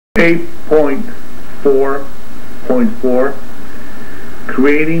8.4.4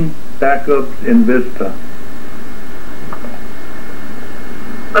 Creating Backups in Vista.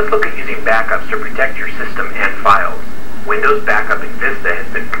 Let's look at using backups to protect your system and files. Windows Backup in Vista has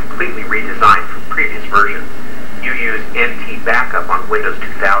been completely redesigned from previous versions. You use NT Backup on Windows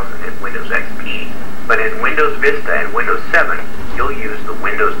 2000 and Windows XP, but in Windows Vista and Windows 7, you'll use the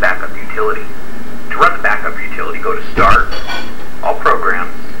Windows Backup utility. To run the backup utility, go to Start, All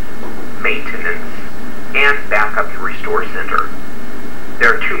Programs, Maintenance, and Backup and Restore Center. There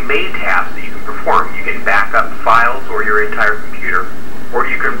are two main tasks that you can perform. You can back up files or your entire computer, or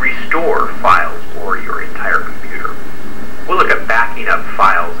you can restore files or your entire computer. We'll look at backing up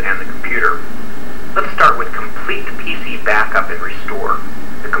files and the computer. Let's start with Complete PC Backup and Restore.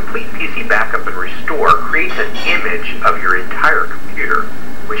 The Complete PC Backup and Restore creates an image of your entire computer,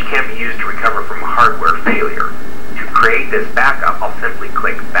 which can be used to recover from a hardware failure. To create this backup, I'll simply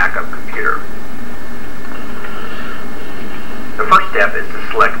click Backup Computer. The first step is to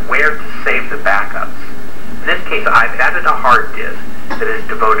select where to save the backups. In this case, I've added a hard disk that is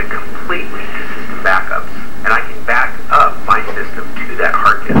devoted completely to system backups, and I can back up my system to that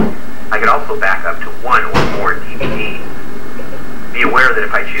hard disk. I can also back up to one or more DVDs. Be aware that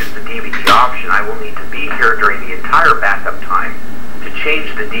if I choose the DVD option, I will need to be here during the entire backup time to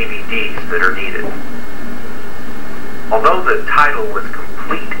change the DVDs that are needed. Although the title was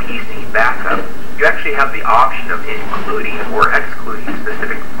Complete PC Backup, you actually have the option of including or excluding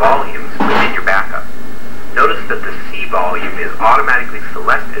specific volumes within your backup. Notice that the C volume is automatically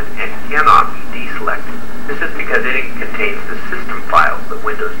selected and cannot be deselected. This is because it contains the system files that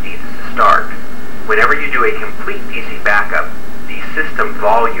Windows needs to start. Whenever you do a complete PC backup, the system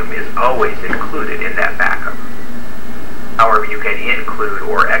volume is always included in that backup. However, you can include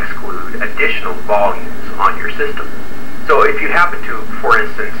or exclude additional volumes on your system. So if you happen to, for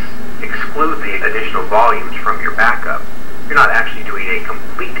instance, exclude the additional volumes from your backup, you're not actually doing a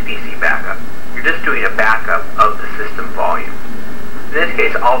complete PC backup. You're just doing a backup of the system volume. In this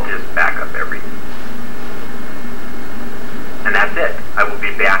case, I'll just back up everything. And that's it. I will be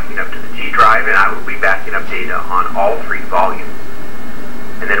backing up to the G drive, and I will be backing up data on all three volumes.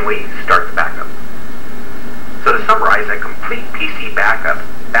 And then we start the backup. So to summarize, a complete PC backup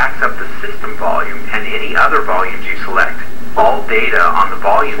backs up the system volume and any other volumes you select. All data on the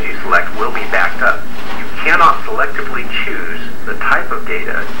volumes you select will be backed up. You cannot selectively choose the type of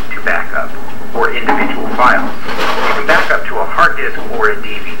data to back up or individual files. You can back up to a hard disk or a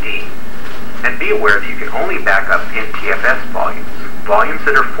DVD. And be aware that you can only back up NTFS volumes. Volumes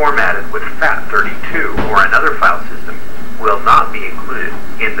that are formatted with FAT32 or another file system will not be included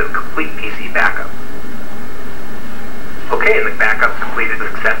in the complete PC backup. Okay, and the backup's completed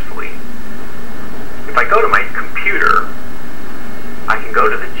successfully. If I go to my computer, I can go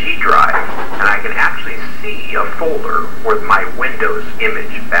to the G drive, and I can actually see a folder with my Windows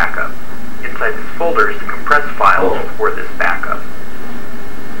image backup. Inside this folder is the compressed files for this backup.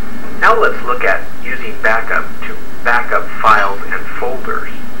 Now let's look at using backup to back up files and folders.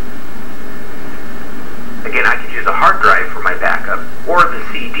 Again, I can use a hard drive for my backup, or the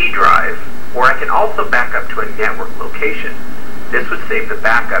CD drive, or I can also back up to a network location. This would save the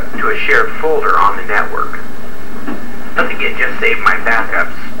backup to a shared folder on the network. Let's again just save my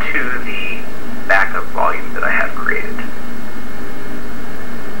backups to the backup volume that I have created.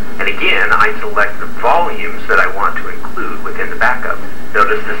 And again, I select the volumes that I want to include within the backup.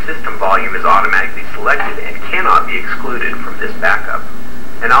 Notice the system volume is automatically selected and cannot be excluded from this backup.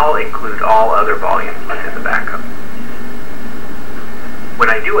 And I'll include all other volumes within the backup. When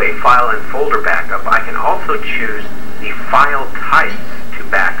I do a file and folder backup, I can also choose the file types to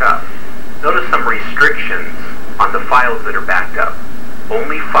back up. Notice some restrictions on the files that are backed up.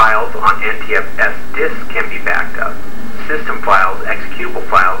 Only files on NTFS disks can be backed up. System files, executable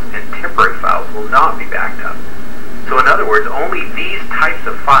files, and temporary files will not be backed up. So in other words, only these types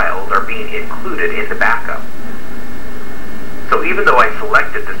of files are being included in the backup. So even though I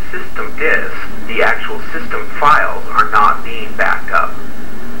selected the system disk, the actual system files are not being backed up.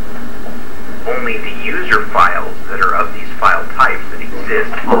 Only the user files that are of these file types that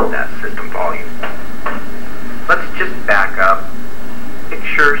exist on that system volume. Let's just back up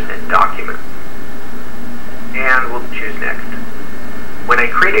pictures and documents. And we'll choose next. When I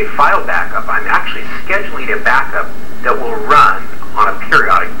create a file backup, I'm actually scheduling a backup that will run on a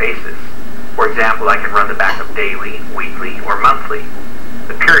periodic basis. For example, I can run the backup daily, weekly, or monthly.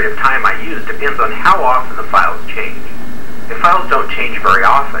 The period of time I use depends on how often the files change. If files don't change very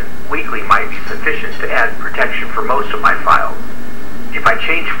often, weekly might be sufficient to add protection for most of my files. If I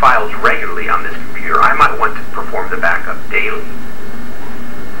change files regularly on this computer, I might want to perform the backup daily.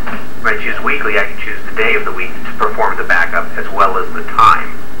 When I choose weekly, I can choose the day of the week to perform the backup as well as the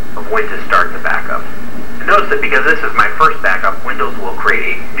time of when to start the backup. And notice that because this is my first backup, Windows will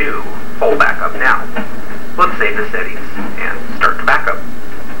create a new full backup now. Let's save the settings and start the backup.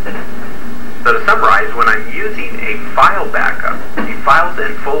 So to summarize, when I'm using a file backup, the files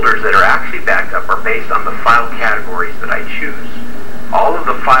and folders that are actually backed up are based on the file categories that I choose. All of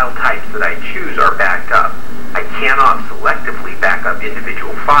the file types that I choose are backed up. I cannot selectively back up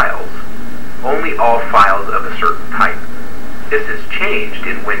individual files, only all files of a certain type. This is changed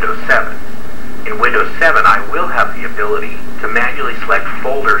in Windows 7. In Windows 7, I will have the ability to manually select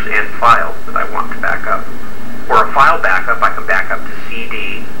folders and files that I want to back up. For a file backup, I can back up to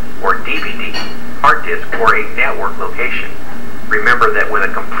CD or DVD, hard disk, or a network location. Remember that with a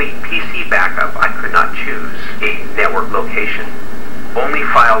complete PC backup, I could not choose a network location. Only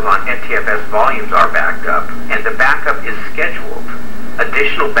files on NTFS volumes are backed up, and the backup is scheduled.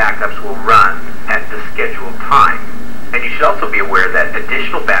 Additional backups will run at the scheduled time. And you should also be aware that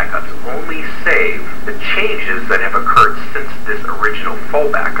additional backups only save the changes that have occurred since this original full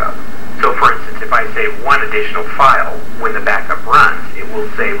backup. So for instance, if I save one additional file, when the backup runs, it will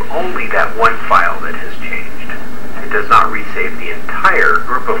save only that one file that has changed. It does not resave the entire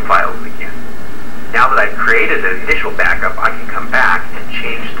group of files again. Now that I've created an initial backup, I can come back and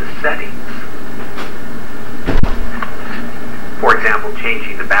change the settings. For example,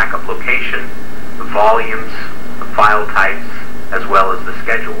 changing the backup location, the volumes, the file types, as well as the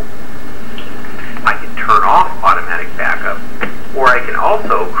schedule. I can turn off automatic backup, or I can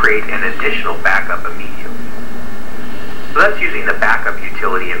also create an additional backup immediately. So that's using the backup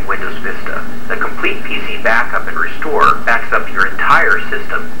utility in Windows Vista. The complete PC backup and restore backs up your entire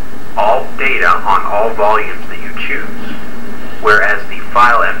system, all data on all volumes that you choose, whereas the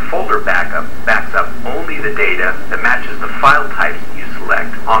file and folder backup backs up only the data that matches the file types that you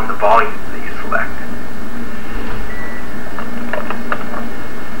select on the volumes that you select.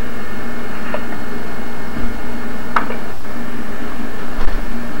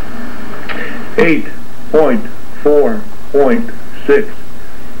 Eight 8.4.6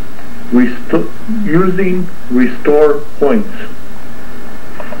 using restore points.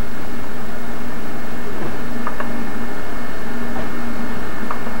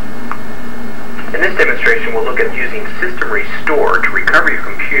 In this demonstration, we'll look at using System Restore to recover your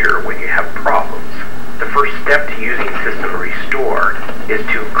computer when you have problems. The first step to using System Restore is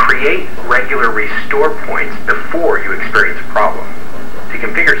to create regular restore points before you experience a problem. To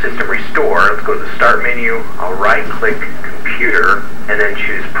configure System Restore, let's go to the Start menu, I'll right-click Computer, and then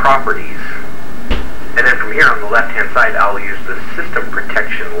choose Properties. And then from here on the left-hand side, I'll use the System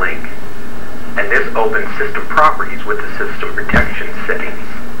Protection link. And this opens System Properties with the System Protection settings.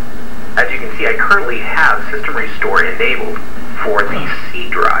 As you can see, I currently have System Restore enabled for the C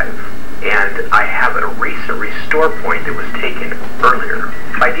drive, and I have a recent restore point that was taken earlier.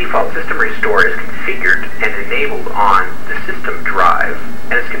 By default, System Restore is configured and enabled on the system drive,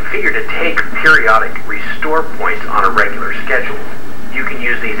 and it's configured to take periodic restore points on a regular schedule. You can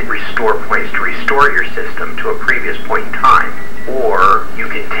use these restore points to restore your system to a previous point in time, or you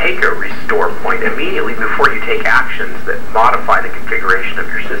can take a restore point immediately before you take actions that modify the configuration of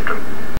your system.